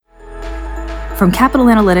From Capital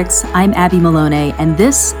Analytics, I'm Abby Maloney, and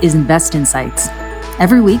this is Invest Insights.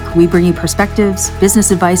 Every week, we bring you perspectives, business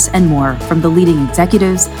advice, and more from the leading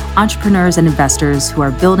executives, entrepreneurs, and investors who are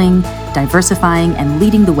building, diversifying, and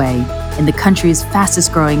leading the way in the country's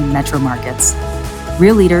fastest-growing metro markets.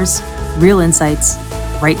 Real leaders, real insights,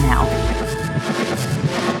 right now.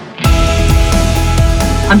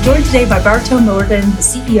 I'm joined today by Bartow Norden, the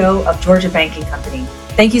CEO of Georgia Banking Company.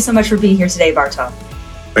 Thank you so much for being here today, Bartow.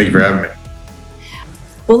 Thank you for having me.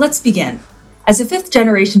 Well, let's begin. As a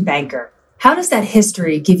fifth-generation banker, how does that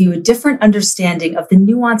history give you a different understanding of the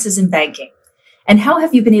nuances in banking? And how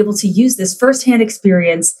have you been able to use this firsthand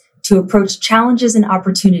experience to approach challenges and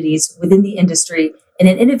opportunities within the industry in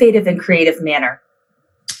an innovative and creative manner?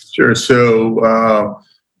 Sure. So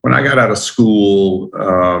when I got out of school,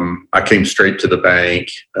 I came straight to the bank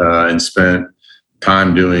and spent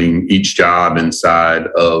time doing each job inside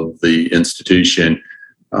of the institution.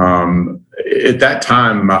 At that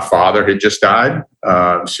time, my father had just died.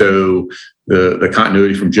 So the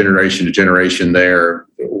continuity from generation to generation there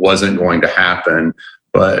wasn't going to happen.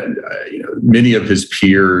 But many of his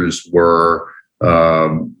peers were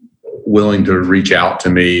willing to reach out to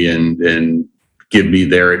me and give me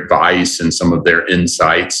their advice and some of their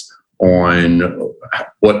insights on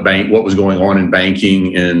what was going on in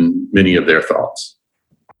banking and many of their thoughts.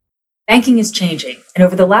 Banking is changing, and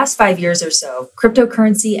over the last 5 years or so,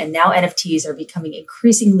 cryptocurrency and now NFTs are becoming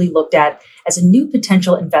increasingly looked at as a new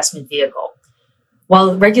potential investment vehicle.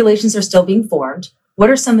 While regulations are still being formed, what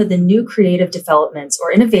are some of the new creative developments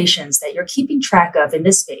or innovations that you're keeping track of in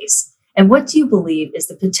this space? And what do you believe is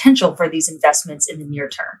the potential for these investments in the near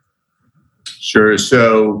term? Sure.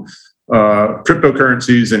 So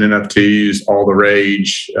cryptocurrencies and NFTs, all the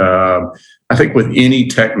rage. I think with any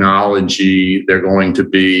technology, there are going to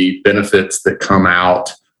be benefits that come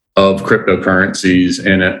out of cryptocurrencies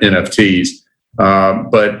and NFTs.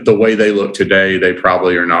 But the way they look today, they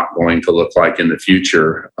probably are not going to look like in the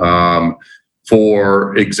future.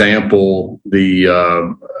 For example,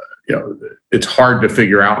 it's hard to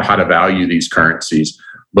figure out how to value these currencies.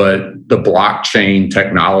 But the blockchain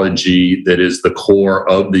technology that is the core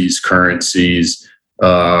of these currencies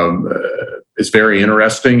is very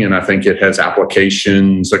interesting, and I think it has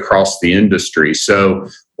applications across the industry. So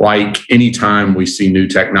like anytime we see new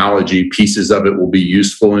technology, pieces of it will be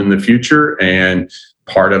useful in the future, and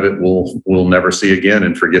part of it we'll never see again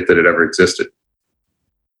and forget that it ever existed.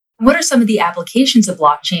 What are some of the applications of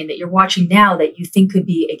blockchain that you're watching now that you think could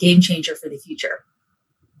be a game changer for the future?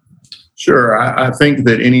 Sure. I think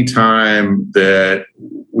that any time that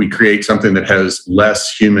we create something that has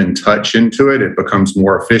less human touch into it, it becomes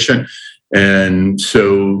more efficient. And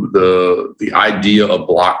so the idea of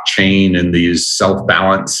blockchain and these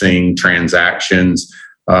self-balancing transactions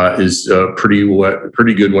is a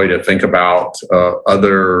pretty good way to think about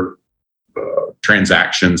other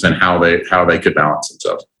transactions and how they could balance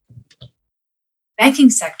themselves.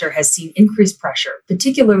 Banking sector has seen increased pressure,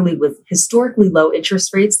 particularly with historically low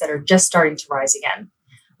interest rates that are just starting to rise again.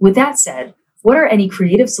 With that said, what are any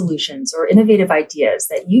creative solutions or innovative ideas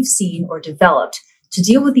that you've seen or developed to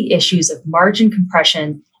deal with the issues of margin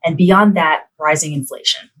compression and beyond that, rising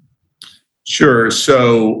inflation? Sure.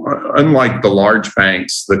 So unlike the large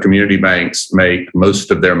banks, the community banks make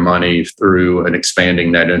most of their money through an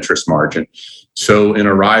expanding net interest margin. So in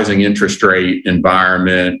a rising interest rate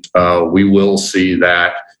environment, we will see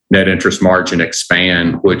that net interest margin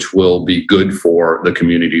expand, which will be good for the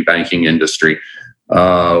community banking industry.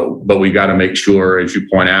 But we got to make sure, as you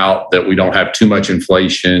point out, that we don't have too much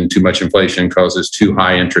inflation. Too much inflation causes too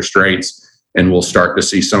high interest rates, and we'll start to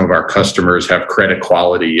see some of our customers have credit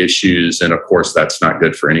quality issues. And of course, that's not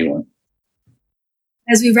good for anyone.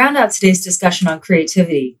 As we round out today's discussion on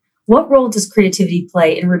creativity, what role does creativity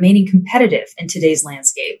play in remaining competitive in today's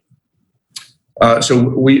landscape? So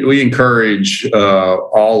we encourage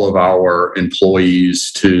all of our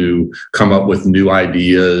employees to come up with new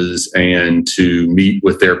ideas and to meet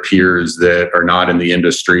with their peers that are not in the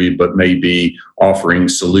industry, but may be offering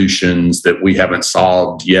solutions that we haven't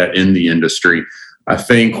solved yet in the industry. I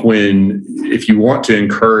think if you want to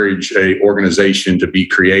encourage an organization to be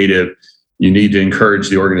creative, you need to encourage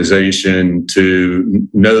the organization to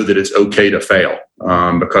know that it's okay to fail,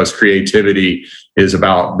 because creativity is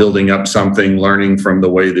about building up something, learning from the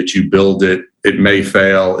way that you build it. It may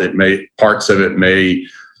fail. Parts of it may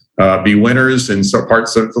be winners and some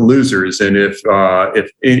parts of the losers. And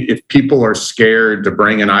if people are scared to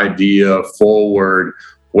bring an idea forward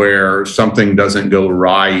where something doesn't go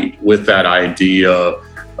right with that idea,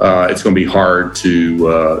 it's going to be hard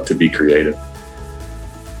to be creative.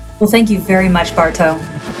 Well, thank you very much, Bartow.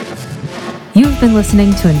 You've been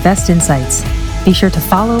listening to Invest Insights. Be sure to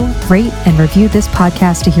follow, rate, and review this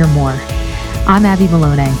podcast to hear more. I'm Abby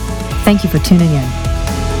Maloney. Thank you for tuning in.